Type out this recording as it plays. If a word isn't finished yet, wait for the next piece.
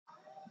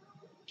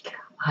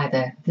Hi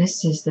there,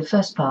 this is the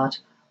first part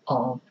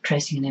of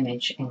tracing an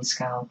image in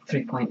SCAL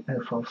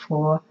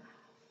 3.044.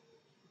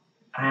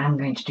 I am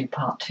going to do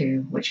part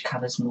 2, which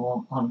covers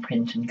more on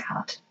print and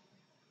cut.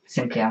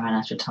 Simply, I ran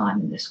out of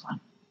time in this one.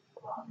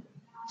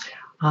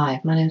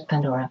 Hi, my name is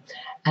Pandora,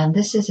 and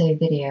this is a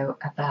video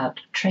about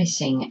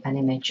tracing an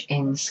image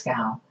in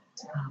SCAL.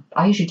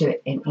 I usually do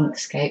it in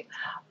Inkscape,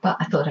 but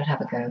I thought I'd have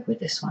a go with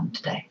this one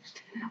today.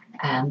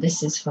 And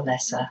this is for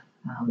Lessa,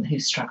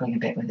 who's struggling a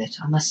bit with it.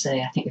 I must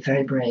say, I think you're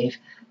very brave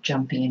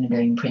jumping in and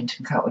going print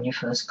and cut when you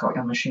first got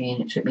your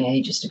machine. It took me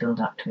ages to build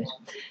up to it.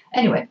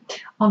 Anyway,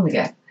 on we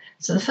go.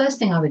 So the first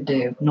thing I would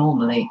do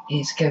normally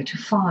is go to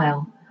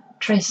File,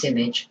 Trace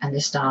Image, and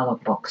this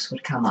dialog box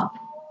would come up.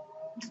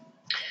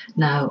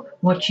 Now,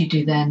 what you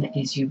do then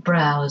is you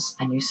browse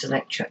and you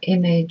select your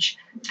image,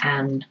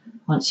 and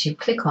once you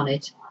click on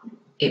it,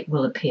 it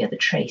will appear, the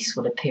trace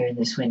will appear in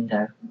this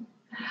window.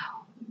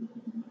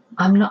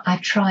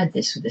 I've tried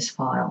this with this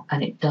file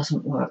and it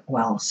doesn't work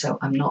well, so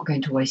I'm not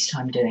going to waste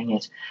time doing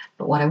it.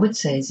 But what I would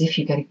say is if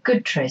you get a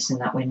good trace in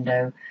that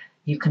window,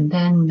 you can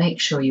then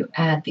make sure you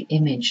add the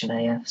image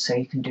layer so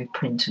you can do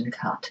print and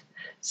cut.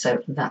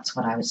 So that's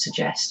what I would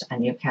suggest,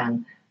 and you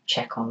can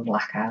check on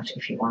blackout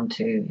if you want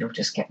to. You'll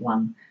just get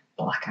one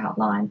blackout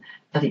line,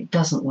 but it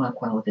doesn't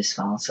work well with this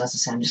file, so as I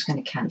say, I'm just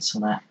going to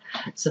cancel that.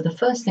 So the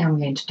first thing I'm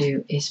going to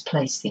do is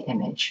place the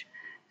image,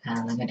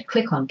 and I'm going to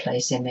click on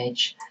Place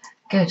Image,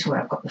 go to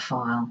where I've got the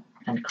file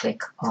and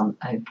click on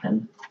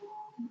Open.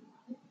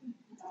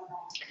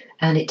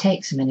 And it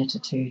takes a minute or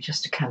two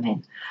just to come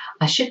in.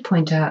 I should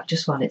point out,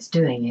 just while it's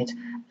doing it,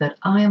 that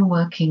I am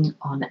working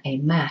on a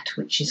mat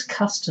which is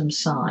custom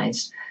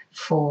sized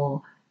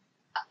for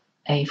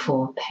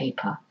A4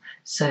 paper.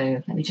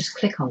 So let me just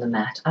click on the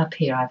mat. Up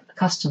here I've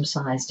custom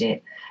sized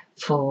it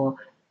for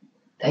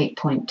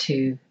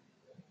 8.2,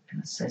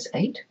 it says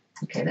 8.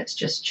 Okay, let's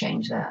just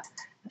change that.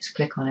 Let's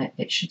click on it.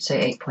 It should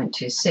say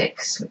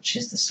 8.26, which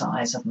is the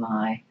size of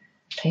my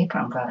paper.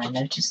 I'm glad I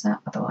noticed that,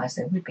 otherwise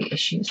there would be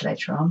issues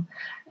later on.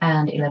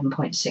 And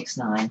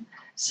 11.69.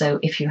 So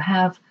if you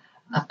have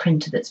a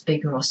printer that's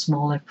bigger or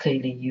smaller,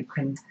 clearly you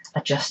can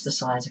adjust the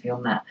size of your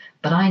mat.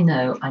 But I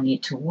know I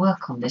need to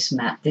work on this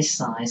mat this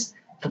size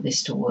for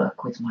this to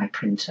work with my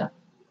printer.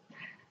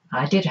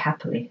 I did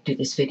happily do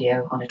this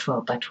video on a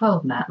 12 by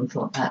 12 mat and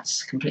thought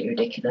that's completely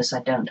ridiculous.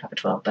 I don't have a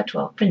 12 by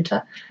 12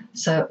 printer.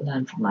 So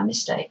learn from my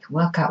mistake.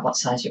 Work out what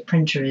size your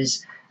printer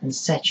is and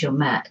set your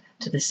mat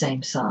to the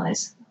same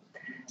size.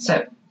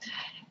 So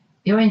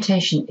the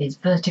orientation is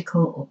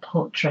vertical or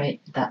portrait.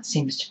 That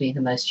seems to be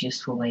the most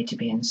useful way to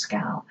be in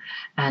SCAL.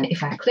 And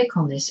if I click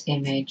on this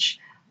image,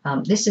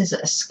 this is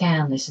a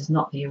scan. This is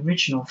not the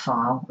original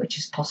file, which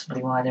is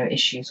possibly why there are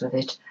issues with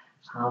it.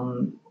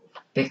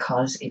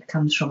 Because it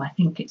comes from, I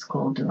think it's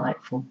called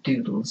Delightful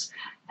Doodles,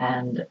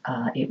 and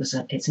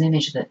it's an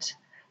image that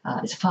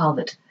it's a file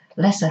that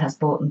Lessa has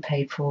bought and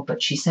paid for,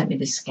 but she sent me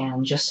this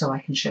scan just so I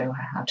can show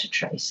her how to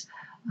trace.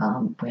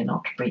 We're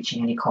not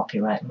breaching any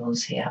copyright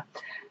rules here.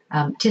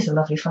 It is a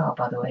lovely file,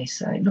 by the way,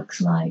 so it looks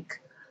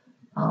like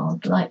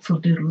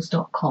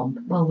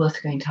delightfuldoodles.com. Well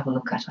worth going to have a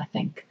look at, I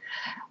think.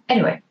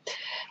 Anyway,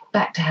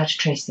 back to how to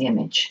trace the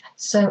image.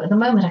 So at the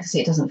moment I can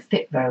see it doesn't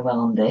fit very well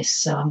on this,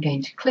 so I'm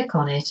going to click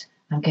on it.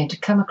 I'm going to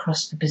come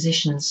across the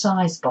position and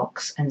size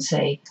box and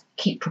say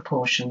keep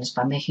proportions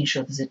by making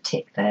sure there's a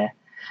tick there.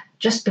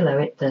 Just below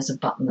it there's a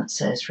button that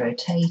says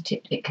rotate.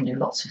 It can do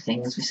lots of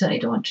things. We certainly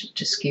don't want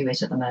to skew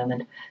it at the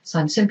moment, so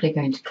I'm simply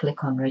going to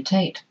click on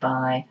rotate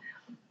by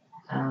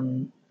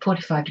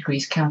 45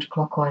 degrees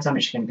counterclockwise. I'm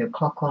actually going to go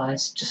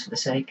clockwise just for the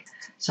sake.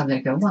 So I'm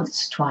going to go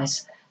once,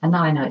 twice, and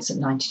now I know it's at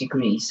 90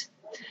 degrees.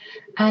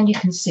 And you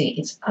can see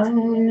it's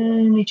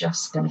only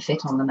just going to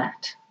fit on the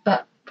mat.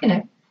 But, you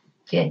know,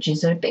 the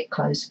edges are a bit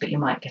close, but you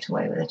might get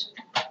away with it.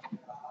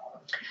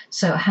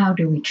 So how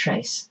do we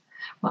trace?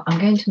 Well,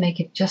 I'm going to make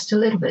it just a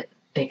little bit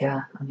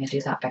bigger. I'm going to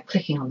do that by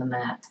clicking on the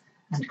mat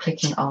and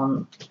clicking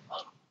on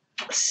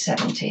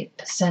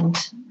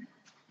 70%,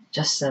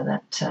 just so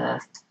that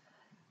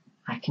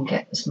I can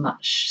get as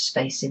much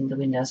space in the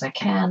window as I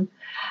can.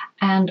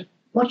 And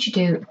what you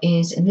do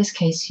is, in this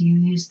case, you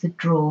use the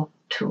draw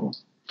tool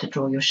to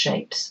draw your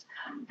shapes.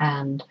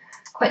 And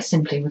quite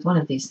simply, with one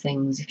of these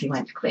things, if you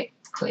went click,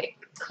 click,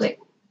 click,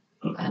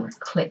 and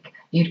click,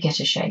 you'd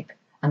get a shape.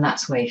 And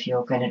that's where, if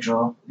you're going to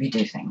draw, you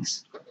do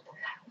things.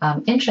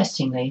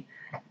 Interestingly,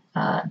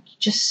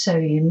 just so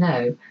you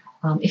know,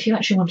 if you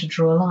actually want to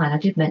draw a line, I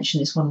did mention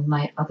this one of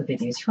my other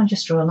videos, if you want to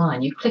just draw a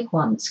line, you click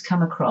once,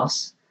 come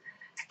across,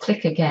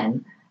 click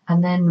again,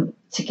 and then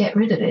to get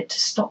rid of it, to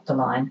stop the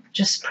line,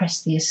 just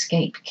press the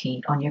escape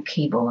key on your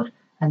keyboard,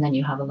 and then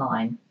you have a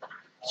line.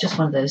 It's just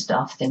one of those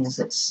daft things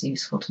that's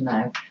useful to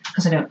know.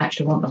 Because I don't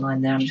actually want the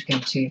line there, I'm just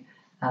going to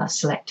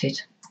select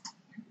it,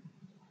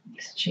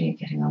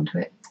 getting onto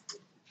it,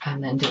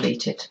 and then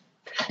delete it.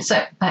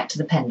 So back to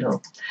the pen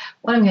tool.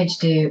 What I'm going to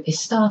do is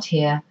start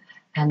here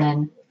and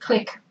then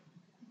click,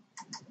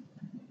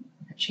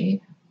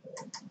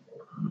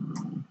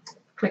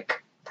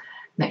 click,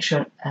 make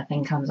sure a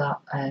thing comes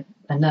up, a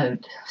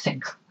node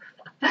thing.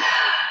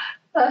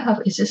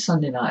 It's just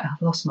Sunday night.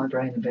 I've lost my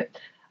brain a bit.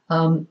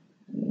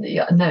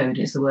 Yeah, node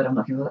is the word I'm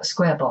looking for. A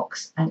square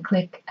box, and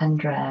click and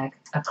drag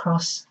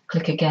across.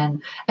 Click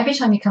again. Every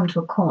time you come to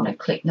a corner,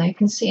 click. Now you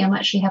can see I'm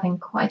actually having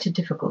quite a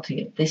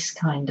difficulty at this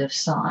kind of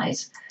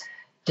size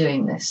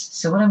doing this.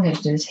 So what I'm going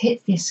to do is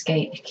hit the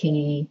escape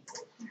key,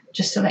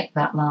 just select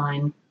that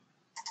line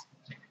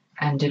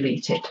and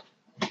delete it.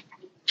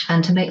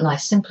 And to make life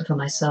simpler for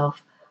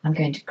myself, I'm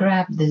going to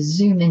grab the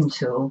zoom in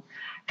tool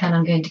and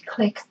I'm going to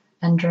click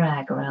and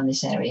drag around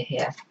this area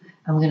here.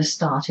 And we're going to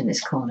start in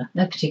this corner.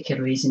 No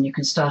particular reason. You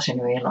can start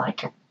anywhere you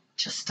like. It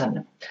just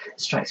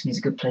strikes me as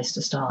a good place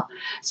to start.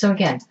 So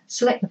again,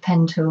 select the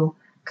pen tool,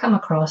 come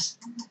across,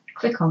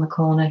 click on the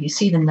corner. You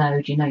see the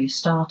node, you know you've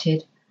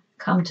started.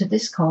 Come to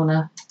this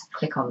corner,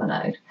 click on the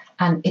node.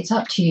 And it's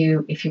up to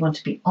you if you want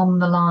to be on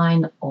the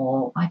line,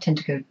 or I tend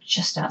to go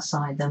just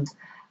outside them,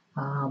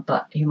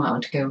 but you might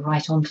want to go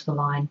right onto the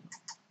line.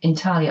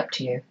 Entirely up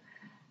to you.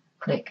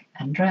 Click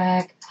and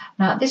drag.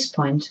 Now at this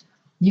point,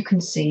 you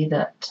can see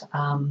that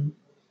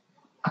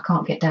I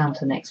can't get down to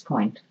the next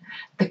point.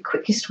 The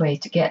quickest way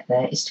to get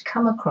there is to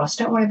come across.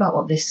 Don't worry about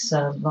what this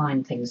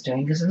line thing's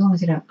doing, because as long as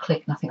you don't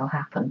click, nothing will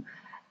happen.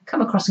 Come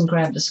across and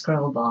grab the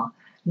scroll bar.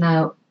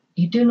 Now,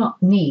 you do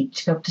not need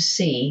to be able to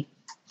see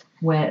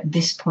where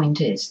this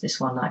point is, this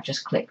one I've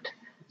just clicked.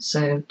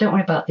 So don't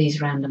worry about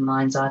these random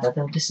lines either,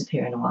 they'll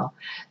disappear in a while.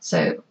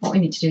 So what we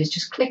need to do is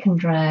just click and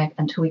drag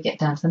until we get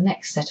down to the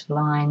next set of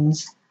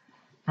lines,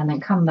 and then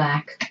come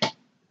back,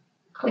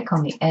 click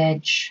on the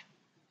edge,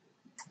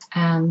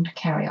 and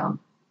carry on.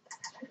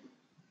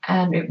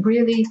 And it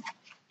really,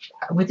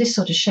 with this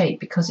sort of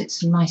shape, because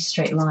it's nice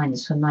straight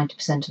lines for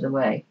 90% of the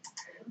way,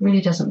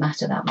 really doesn't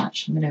matter that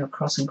much. I'm going to go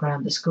across and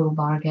grab the scroll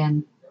bar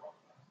again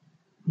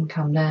and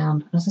come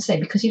down. As I say,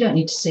 because you don't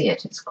need to see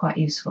it, it's quite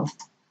useful.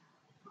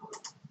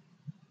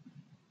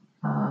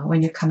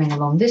 When you're coming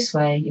along this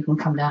way, you can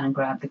come down and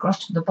grab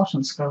the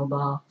bottom scroll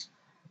bar,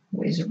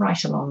 which is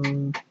right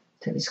along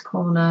to this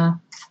corner.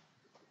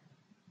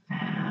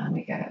 And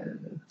we go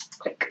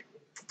click,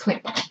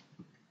 click,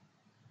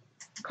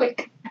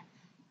 click.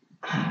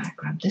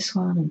 Grab this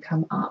one and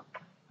come up.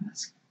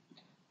 Let's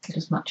get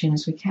as much in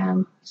as we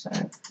can. So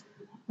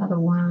another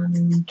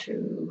 1,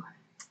 2.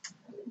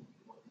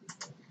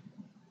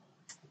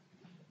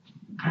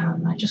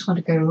 And I just want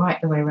to go right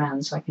the way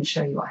around so I can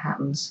show you what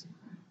happens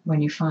when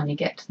you finally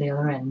get to the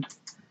other end.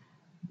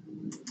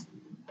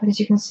 But as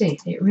you can see,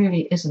 it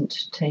really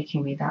isn't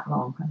taking me that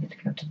long. I need to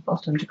go to the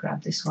bottom to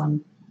grab this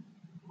one.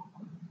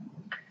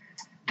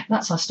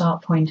 That's our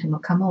start point, and we'll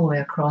come all the way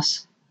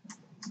across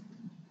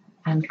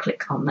and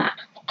click on that.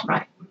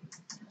 Right,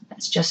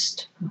 let's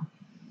just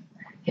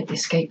hit the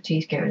escape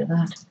key to get rid of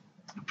that.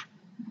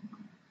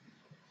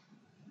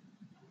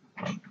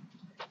 It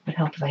would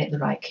help if I hit the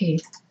right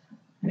key.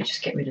 Let me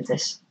just get rid of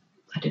this.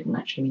 I didn't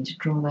actually mean to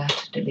draw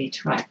that.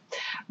 Delete. Right.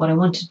 What I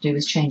want to do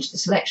is change the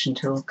selection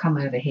tool, come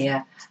over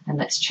here, and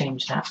let's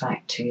change that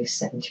back to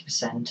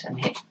 70% and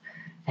hit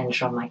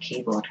enter on my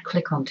keyboard.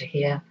 Click onto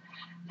here,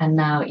 and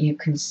now you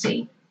can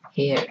see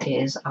here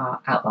is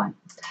our outline.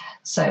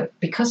 So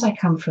because I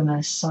come from a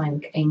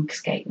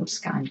Inkscape and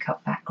Sky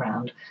Cut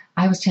background,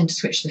 I always tend to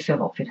switch the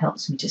fill off. It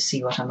helps me to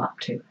see what I'm up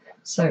to.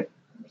 So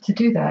to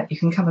do that, you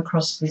can come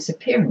across this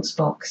appearance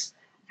box,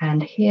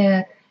 and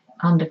here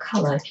under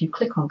colour, if you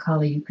click on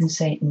colour, you can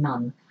say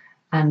none,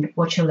 and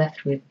what you're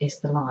left with is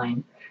the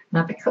line.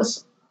 Now,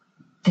 because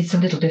it's a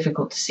little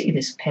difficult to see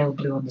this pale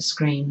blue on the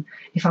screen,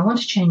 if I want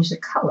to change the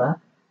colour,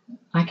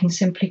 I can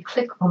simply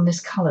click on this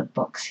coloured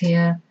box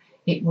here.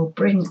 It will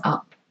bring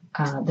up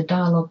the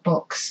dialog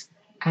box,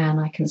 and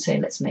I can say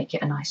let's make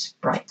it a nice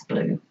bright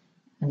blue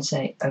and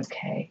say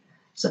OK.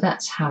 So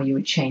that's how you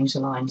would change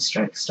the line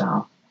stroke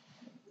style.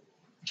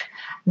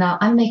 Now,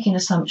 I'm making an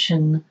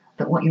assumption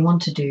that what you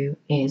want to do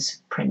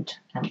is print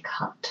and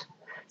cut.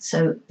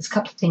 So there's a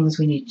couple of things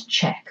we need to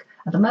check.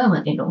 At the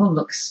moment, it all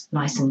looks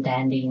nice and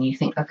dandy, and you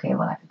think, okay,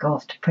 well, I could go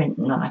off to print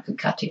and then I could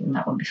cut it and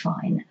that would be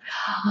fine.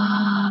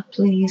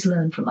 Please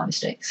learn from my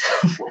mistakes.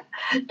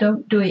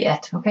 Don't do it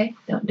yet, okay?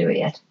 Don't do it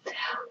yet.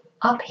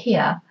 Up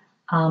here,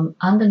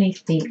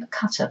 underneath the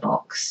cutter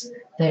box,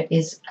 there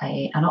is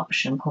an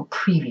option called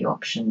Preview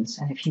Options,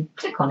 and if you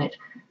click on it,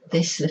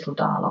 this little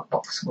dialog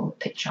box will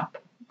pitch up.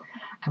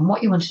 And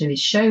what you want to do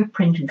is show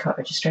print and cut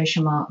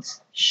registration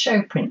marks,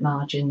 show print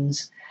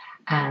margins,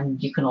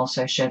 and you can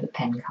also show the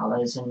pen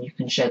colours, and you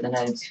can show the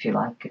nodes if you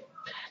like.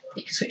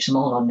 You can switch them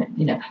all on,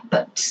 you know,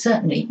 but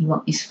certainly you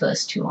want these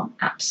first two on.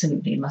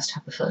 Absolutely, you must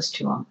have the first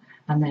two on,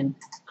 and then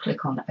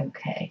click on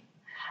OK.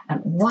 And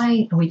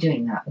why are we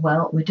doing that?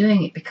 Well, we're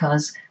doing it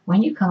because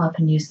when you come up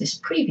and use this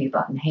preview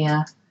button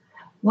here,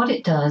 what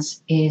it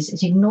does is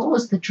it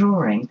ignores the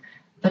drawing,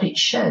 but it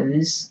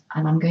shows,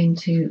 and I'm going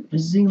to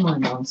zoom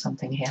in on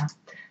something here.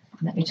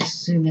 Let me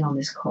just zoom in on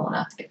this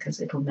corner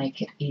because it'll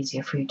make it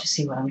easier for you to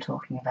see what I'm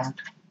talking about.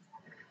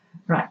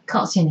 Right,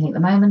 can't see anything at the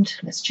moment.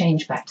 Let's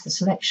change back to the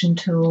selection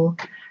tool,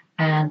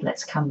 and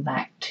let's come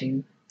back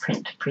to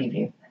print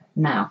preview.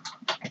 Now,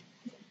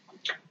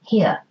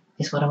 here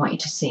is what I want you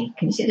to see.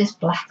 Can you see this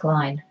black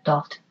line,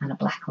 dot, and a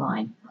black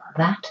line?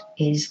 that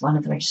is one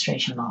of the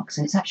registration marks,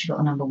 and it's actually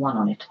got a number 1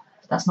 on it.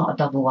 That's not a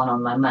double 1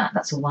 on my mat,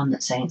 that's a 1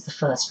 that's saying it's the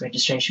first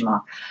registration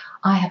mark.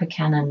 I have a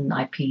Canon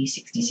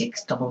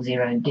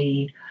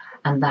IP6600D,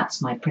 and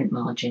that's my print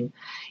margin.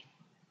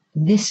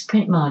 This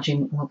print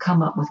margin will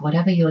come up with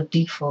whatever your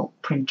default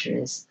printer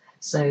is.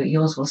 So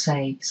yours will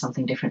say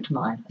something different to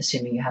mine,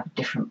 assuming you have a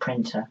different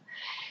printer.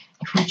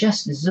 If we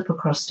just zip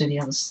across to the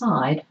other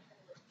side,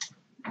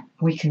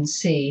 we can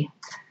see,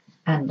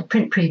 and the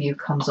print preview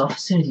comes off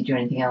as soon as you do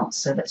anything else.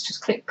 So let's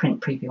just click print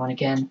preview on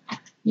again.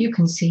 You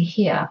can see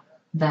here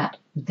that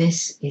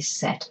this is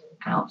set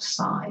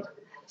outside.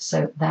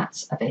 So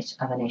that's a bit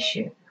of an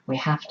issue. We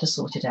have to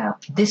sort it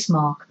out. This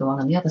mark, the one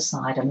on the other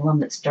side, and the one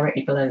that's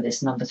directly below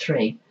this, number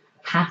 3,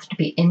 have to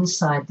be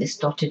inside this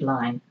dotted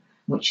line,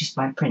 which is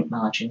my print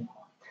margin.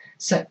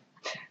 So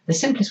the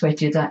simplest way to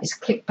do that is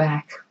click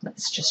back.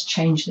 Let's just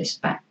change this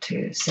back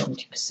to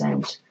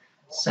 70%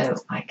 so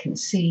I can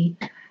see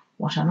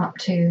what I'm up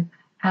to.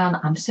 And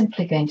I'm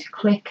simply going to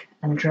click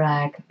and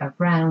drag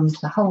around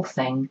the whole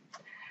thing,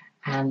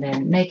 and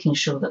then making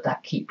sure that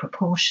that keep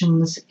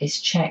proportions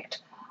is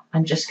checked.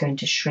 I'm just going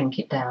to shrink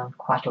it down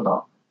quite a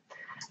lot.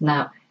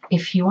 Now,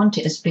 if you want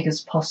it as big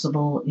as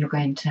possible, you're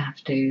going to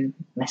have to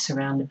mess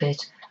around a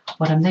bit.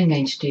 What I'm then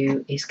going to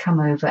do is come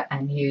over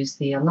and use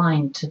the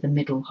align to the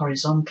middle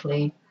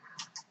horizontally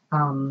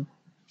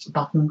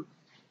button,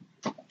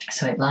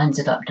 so it lines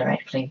it up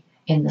directly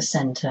in the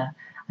center.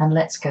 And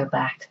let's go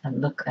back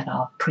and look at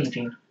our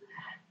preview.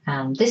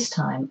 And this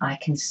time I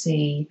can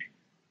see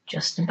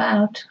just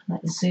about.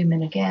 Let's zoom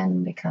in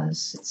again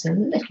because it's a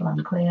little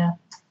unclear.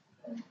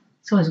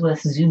 It's always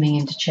worth zooming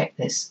in to check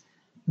this.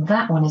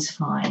 That one is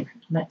fine.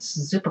 Let's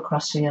zip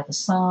across to the other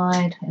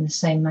side in the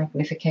same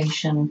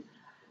magnification.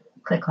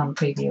 Click on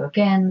preview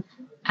again,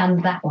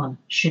 and that one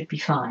should be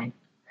fine.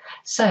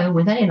 So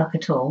with any luck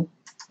at all,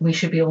 we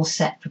should be all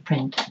set for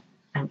print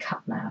and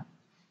cut now.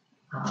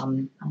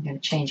 I'm going to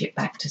change it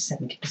back to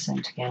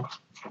 70% again.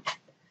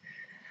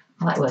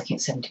 I like working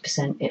at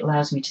 70%. It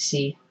allows me to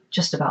see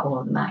just about all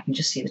of them. I can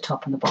just see the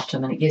top and the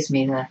bottom, and it gives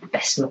me the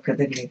best look of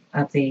the view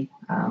of the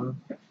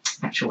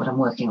actual what I'm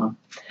working on.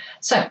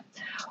 So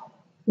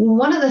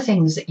one of the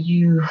things that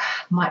you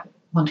might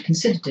want to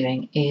consider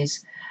doing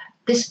is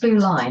this blue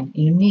line.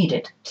 You need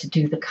it to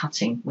do the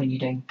cutting when you're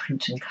doing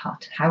print and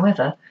cut.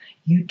 However,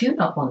 you do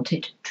not want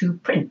it to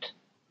print,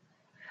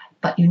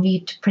 but you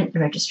need to print the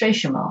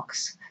registration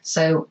marks.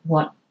 So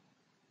what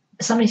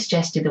somebody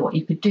suggested that what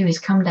you could do is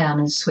come down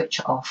and switch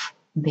off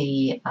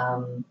the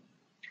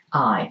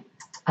eye,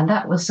 and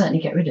that will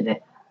certainly get rid of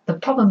it. The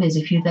problem is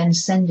if you then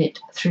send it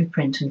through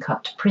print and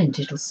cut to print,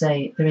 it'll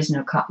say there is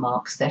no cut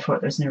marks, therefore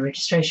there is no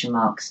registration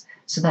marks,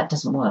 so that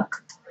doesn't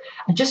work.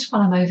 And just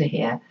while I'm over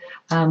here,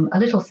 a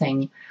little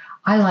thing,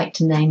 I like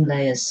to name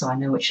layers so I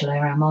know which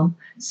layer I'm on.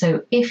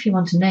 So if you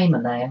want to name a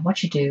layer,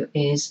 what you do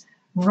is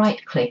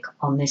right click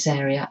on this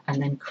area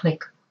and then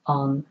click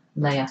on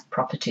layer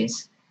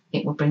properties.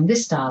 It will bring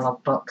this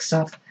dialog box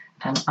up,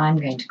 and I'm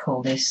going to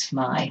call this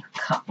my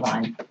cut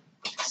line,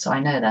 so I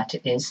know that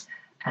it is.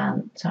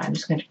 And so I'm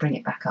just going to bring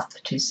it back up for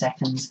 2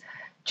 seconds,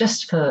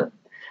 just for,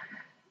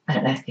 I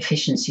don't know,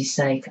 efficiency's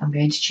sake. I'm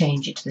going to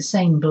change it to the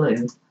same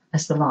blue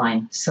as the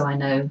line, so I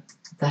know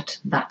that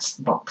that's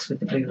the box with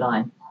the blue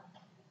line.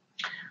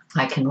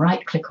 I can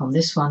right click on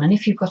this one, and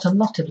if you've got a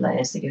lot of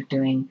layers that you're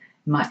doing,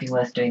 it might be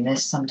worth doing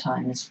this.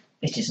 Sometimes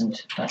it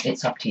isn't, but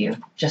it's up to you.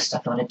 Just I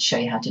thought I'd show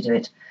you how to do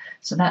it.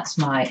 So that's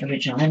my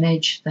original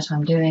image that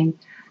I'm doing,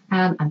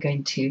 and I'm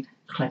going to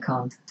click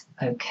on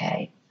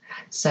OK.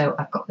 So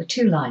I've got the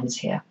 2 lines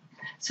here.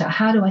 So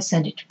how do I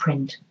send it to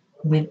print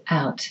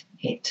without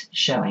it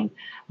showing?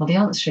 Well, the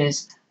answer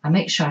is I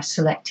make sure I've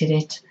selected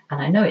it,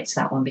 and I know it's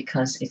that one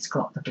because it's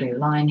got the blue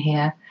line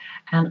here,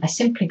 and I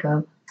simply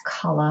go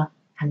color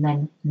and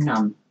then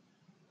none,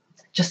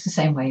 just the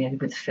same way I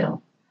did with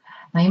fill.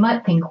 Now you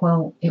might think,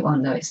 well, it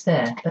won't know it's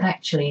there, but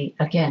actually,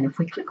 again, if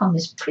we click on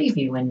this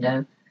preview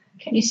window,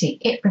 can you see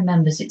it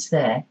remembers it's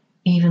there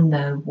even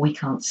though we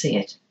can't see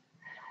it?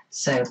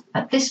 So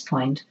at this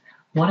point,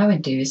 what I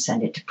would do is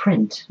send it to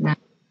print. Now,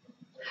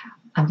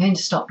 I'm going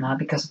to stop now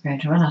because I'm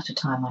going to run out of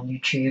time on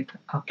YouTube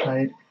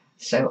upload,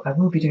 so I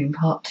will be doing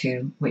part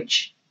 2,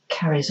 which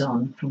carries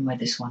on from where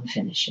this one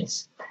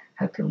finishes.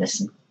 Hope you'll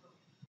listen.